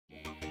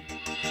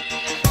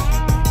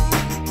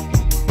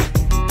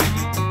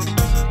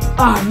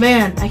Oh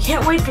man, I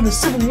can't wait for the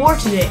Civil War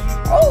today.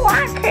 Oh,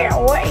 I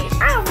can't wait.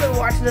 I've been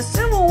watching the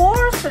Civil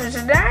War since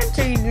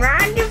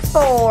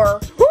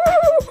 1994.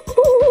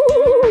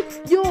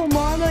 Yo,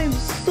 man, I am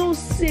so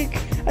sick.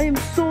 I am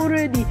so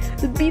ready.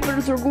 The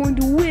Beavers are going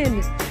to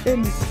win.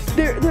 And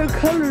their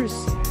colors,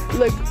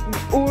 like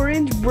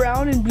orange,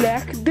 brown, and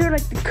black, they're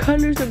like the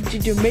colors of the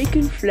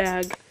Jamaican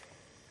flag.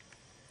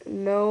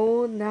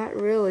 No, not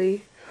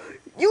really.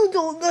 You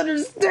don't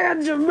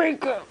understand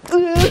Jamaica.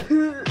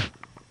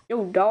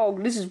 Yo,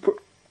 dog, this is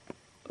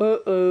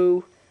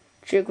uh-oh.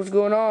 Check what's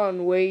going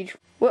on, Wage.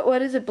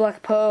 What is it,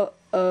 Black Poe?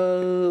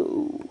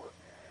 Oh.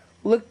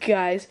 Look,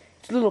 guys.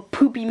 It's little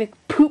poopy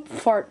McPoop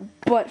fart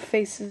butt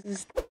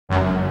faces.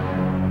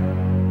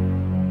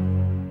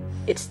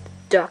 It's the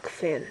duck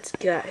fans,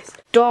 guys.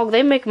 Dog,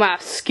 they make my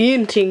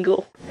skin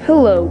tingle.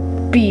 Hello,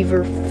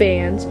 Beaver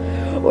fans.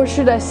 Or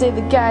should I say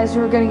the guys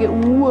who are gonna get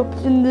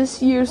whooped in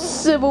this year's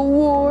Civil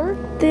War?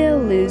 They'll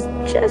lose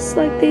just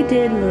like they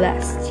did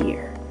last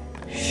year.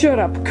 Shut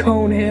up,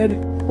 conehead.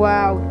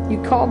 Wow,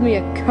 you called me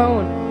a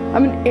cone.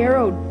 I'm an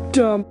arrow,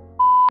 dumb.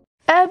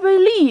 I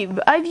believe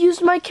I've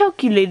used my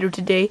calculator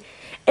today,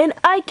 and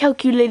I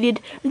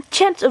calculated the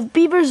chance of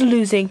Beavers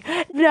losing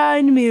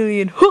 9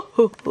 million. Ho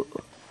ho ho.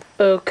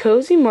 Oh,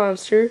 cozy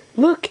monster.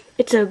 Look,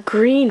 it's a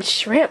green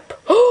shrimp.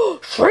 Oh,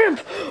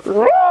 shrimp!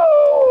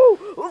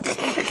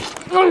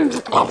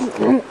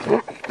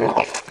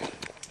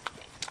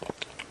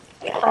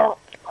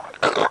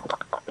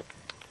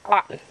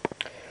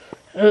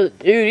 Oh,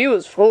 dude, he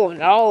was full of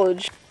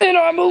knowledge. And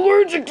I'm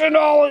allergic to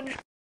knowledge.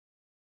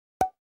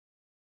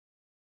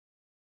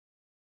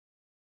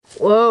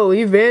 Whoa,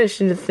 he vanished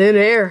into thin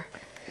air.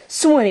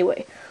 So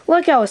anyway,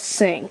 like I was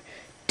saying,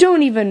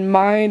 don't even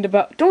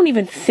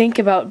think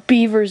about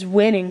Beavers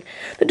winning.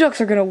 The Ducks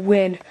are gonna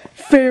win,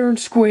 fair and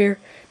square,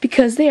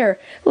 because they're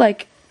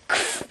like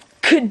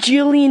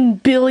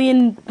cajillion,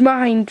 billion,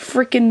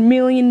 frickin'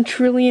 million,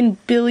 trillion,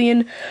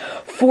 billion,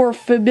 4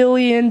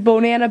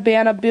 banana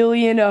bana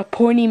billion, a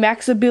pointy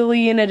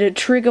maxabillion, and a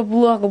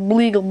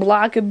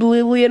trigablock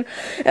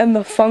and the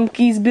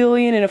funkies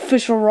billion, and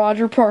official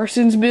Roger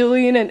Parsons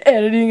billion, and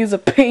editing is a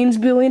pains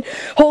billion,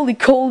 holy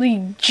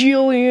coldy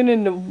jillion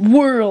in the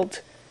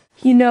world.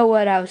 You know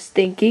what I was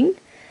thinking?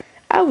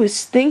 I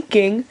was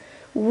thinking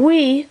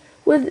we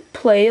would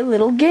play a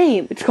little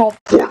game. It's called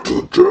Fight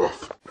to the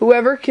Death.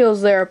 Whoever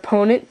kills their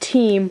opponent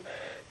team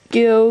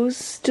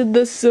goes to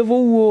the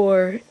Civil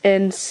War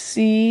and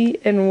see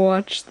and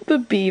watch the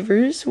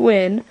Beavers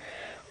win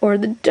or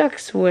the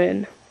Ducks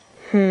win.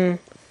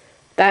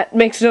 That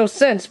makes no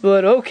sense,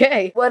 but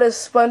okay. What does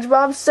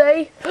SpongeBob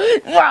say?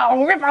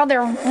 Well, rip out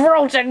their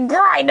throats and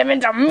grind them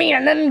into meat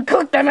and then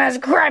cook them as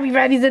Krabby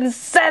Patties and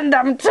send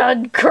them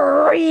to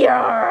Korea.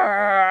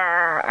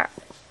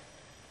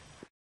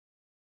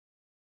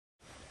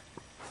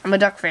 I'm a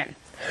Duck fan.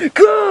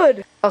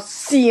 Good! I'll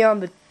see you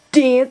on the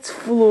dance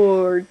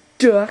floor,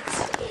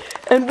 Ducks.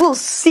 And we'll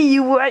see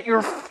you at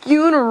your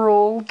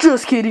funeral.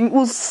 Just kidding.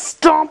 We'll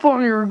stomp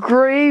on your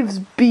graves,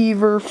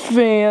 Beaver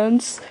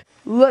fans.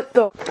 Let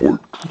the fight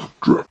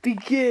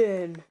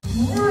begin.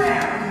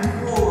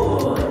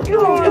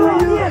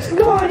 Yes,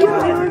 go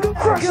on.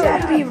 Crush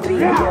that Beaver.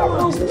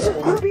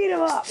 Beat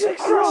him up.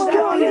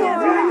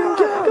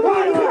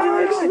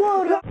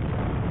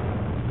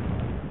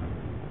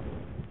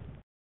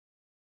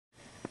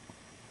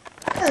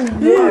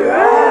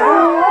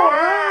 Round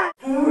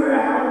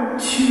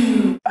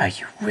 2. Are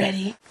you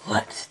ready?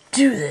 Let's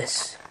do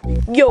this.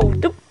 Yo,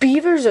 the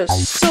Beavers are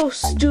so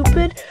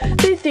stupid,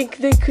 they think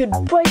they could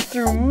bite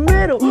through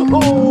metal.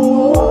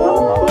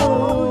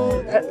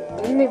 Oh!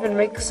 That didn't even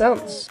make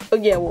sense. Oh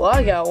yeah, well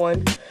I got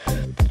one.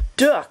 The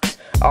Ducks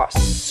are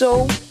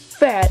so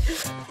fat,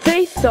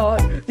 they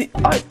thought the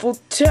Eiffel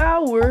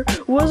Tower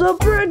was a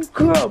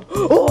breadcrumb.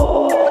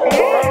 Oh!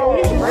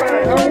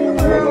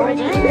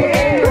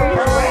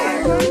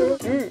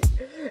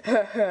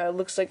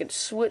 Looks like it's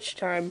switch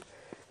time.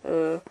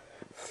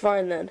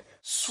 Fine then.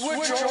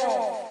 Switch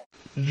off!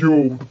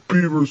 Yo, the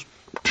Beaver's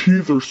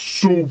teeth are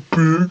so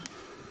big.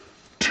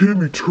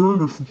 Timmy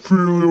Turner from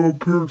Fairly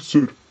Odd Parents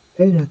said,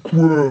 "Holy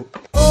crap."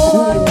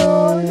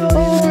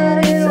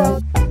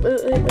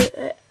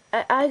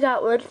 I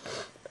got one.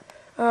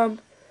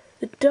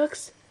 The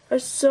Ducks are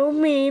so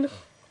mean,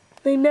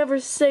 they never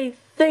say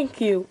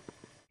thank you.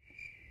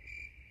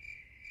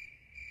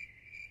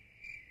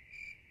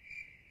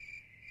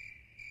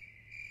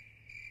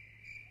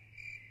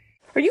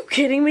 Are you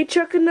kidding me,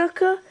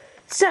 Chuckanucka?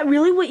 Is that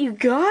really what you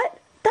got?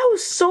 That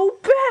was so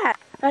bad.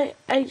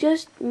 I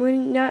just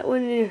not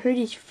wanted to hurt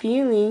his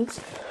feelings.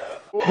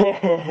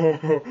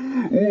 Whoa,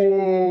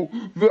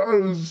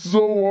 that is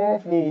so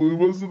awful.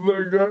 Wasn't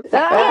that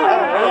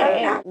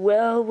guy?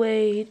 Well,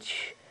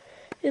 Wage,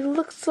 it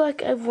looks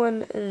like I've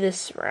won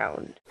this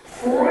round.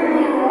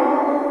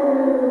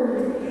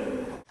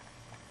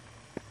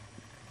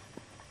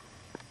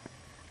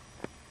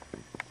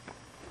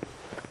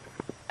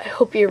 I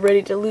hope you're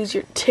ready to lose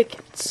your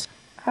tickets.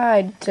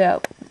 I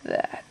doubt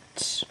that.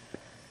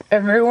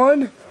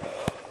 Everyone,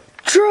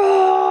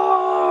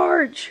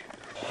 charge!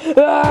 Fight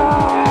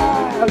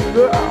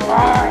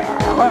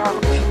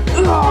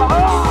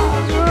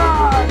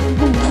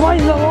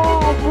them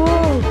off!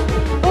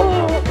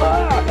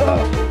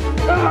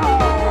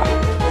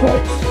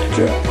 Fight to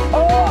death!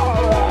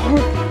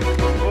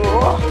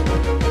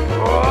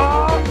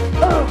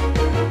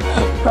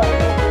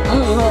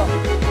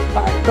 I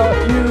got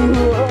you!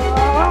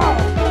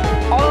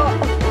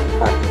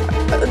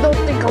 I don't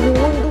think I'm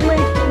going to make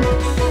it!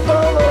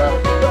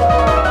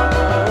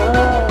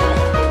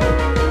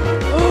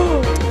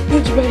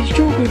 Everybody's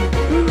choking!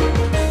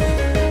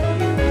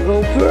 You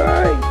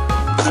okay?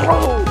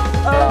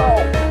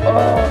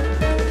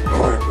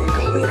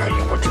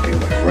 You want to be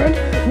my friend?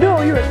 No,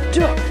 you're a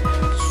duck!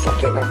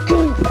 Something I'm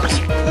killing!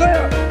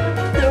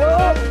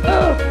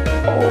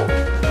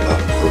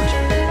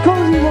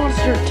 Cozy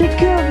monster, take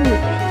care of me!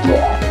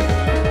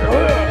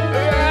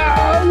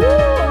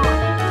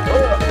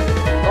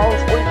 I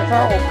was waiting to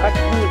follow, I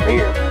can do it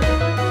here.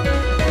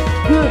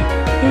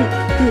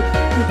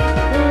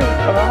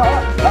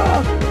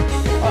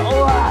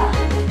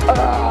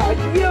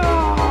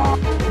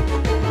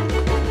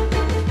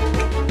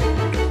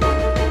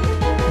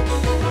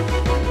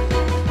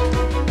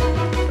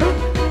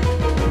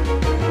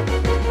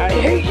 I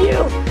hate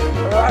you!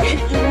 I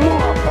hate you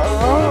more!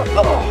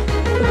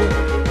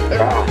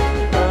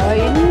 I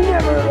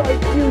never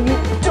liked you, you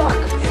duck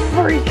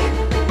freak!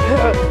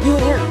 You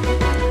and your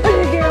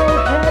big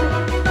arrowhead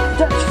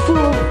that's full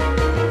of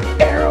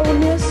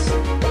arrowness!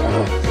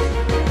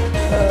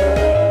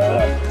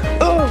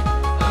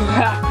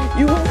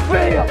 You will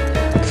fail!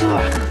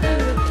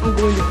 I'm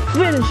going to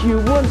finish you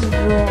once and for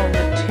all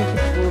and take it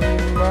for me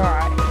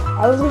mine!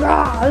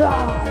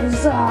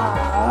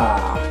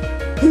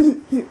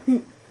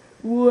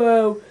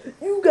 Wow,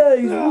 you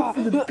guys look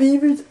for the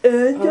beavers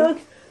and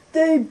ducks?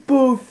 They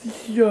both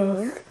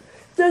suck.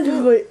 That's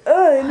why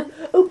I'm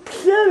a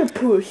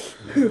platypus.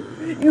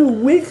 You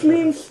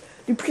weaklings,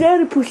 the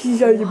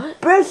platypuses are the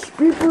best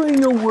people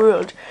in the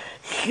world.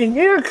 And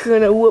you're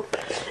gonna whoop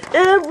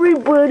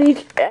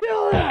everybody's ass.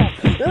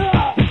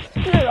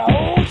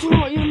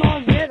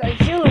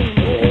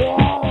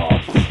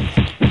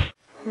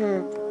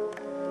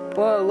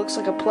 Well, it looks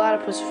like a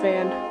platypus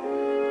fan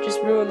just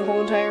ruined the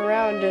whole entire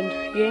round and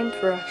game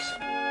for us.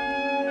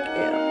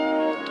 Yeah.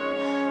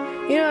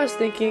 You know, I was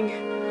thinking,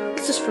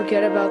 let's just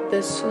forget about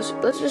this.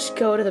 Let's just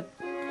go to the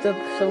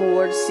Civil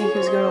War to see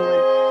who's gonna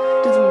win.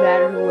 Doesn't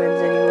matter who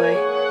wins anyway.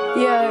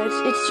 Yeah,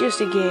 it's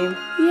just a game.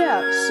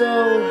 Yeah, so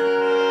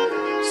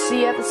see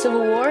you at the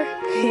Civil War?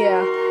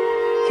 Yeah.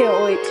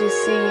 Can't wait to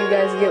see you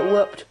guys get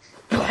whooped.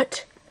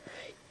 But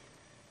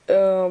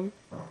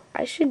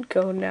I should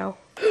go now.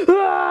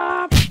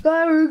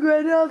 I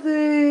regret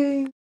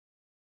nothing.